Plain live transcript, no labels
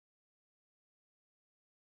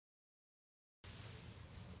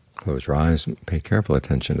Close your eyes and pay careful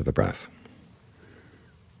attention to the breath.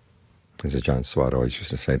 As John Swat always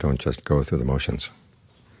used to say, don't just go through the motions.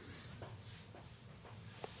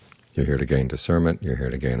 You're here to gain discernment, you're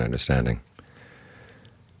here to gain understanding.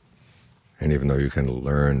 And even though you can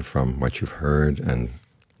learn from what you've heard and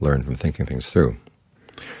learn from thinking things through,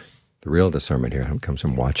 the real discernment here comes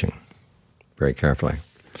from watching very carefully.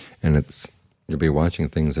 And you'll be watching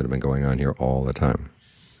things that have been going on here all the time,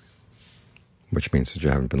 which means that you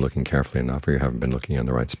haven't been looking carefully enough or you haven't been looking in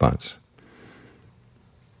the right spots.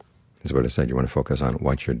 As Buddha said, you want to focus on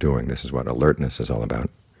what you're doing. This is what alertness is all about.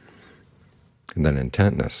 And then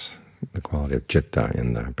intentness, the quality of citta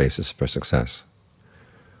in the basis for success,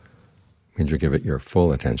 means you give it your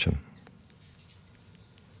full attention.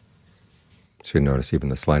 So you notice even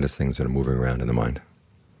the slightest things that are moving around in the mind,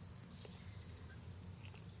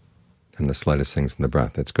 and the slightest things in the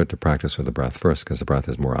breath. It's good to practice with the breath first, because the breath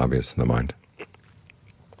is more obvious than the mind.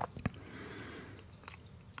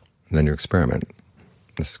 And then you experiment.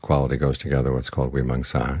 This quality goes together with what's called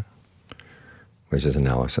vimamsa, which is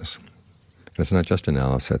analysis. And it's not just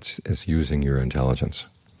analysis, it's using your intelligence,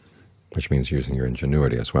 which means using your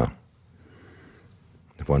ingenuity as well.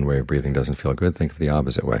 If one way of breathing doesn't feel good, think of the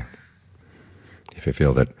opposite way. If you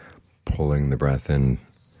feel that pulling the breath in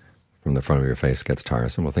from the front of your face gets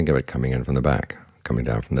tiresome, well, think of it coming in from the back, coming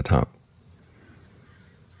down from the top.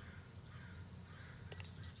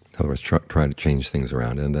 In other words, try to change things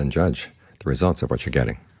around and then judge the results of what you're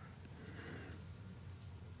getting.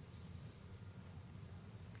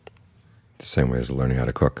 The same way as learning how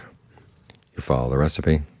to cook. You follow the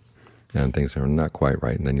recipe, and things are not quite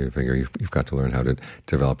right, and then you figure you've got to learn how to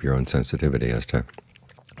develop your own sensitivity as to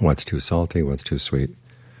what's too salty, what's too sweet,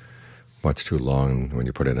 what's too long when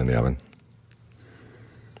you put it in the oven.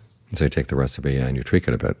 And so you take the recipe and you tweak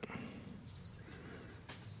it a bit,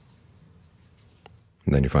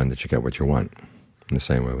 and then you find that you get what you want. In the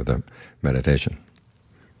same way with the meditation.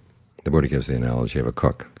 The Buddha gives the analogy of a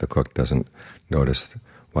cook. The cook doesn't notice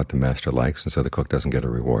what the master likes, and so the cook doesn't get a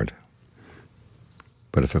reward.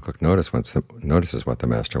 But if a cook notices what the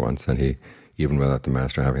master wants, then he, even without the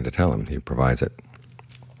master having to tell him, he provides it.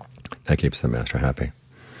 That keeps the master happy.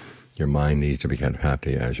 Your mind needs to be kept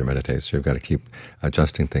happy as you meditate, so you've got to keep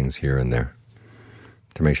adjusting things here and there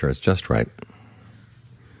to make sure it's just right.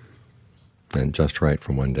 And just right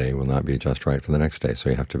from one day will not be just right for the next day, so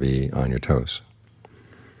you have to be on your toes.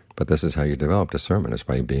 But this is how you develop discernment, is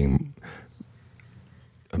by being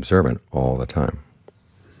observant all the time.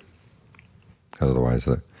 Otherwise,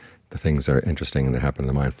 the things that are interesting and that happen in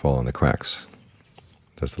the mind fall in the cracks.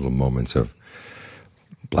 Those little moments of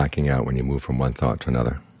blacking out when you move from one thought to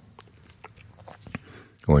another,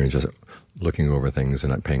 or when you're just looking over things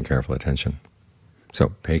and not paying careful attention.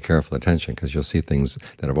 So pay careful attention, because you'll see things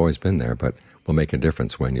that have always been there but will make a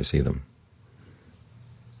difference when you see them,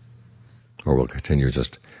 or will continue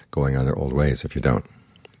just going on their old ways if you don't.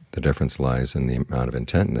 The difference lies in the amount of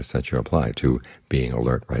intentness that you apply to being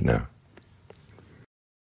alert right now.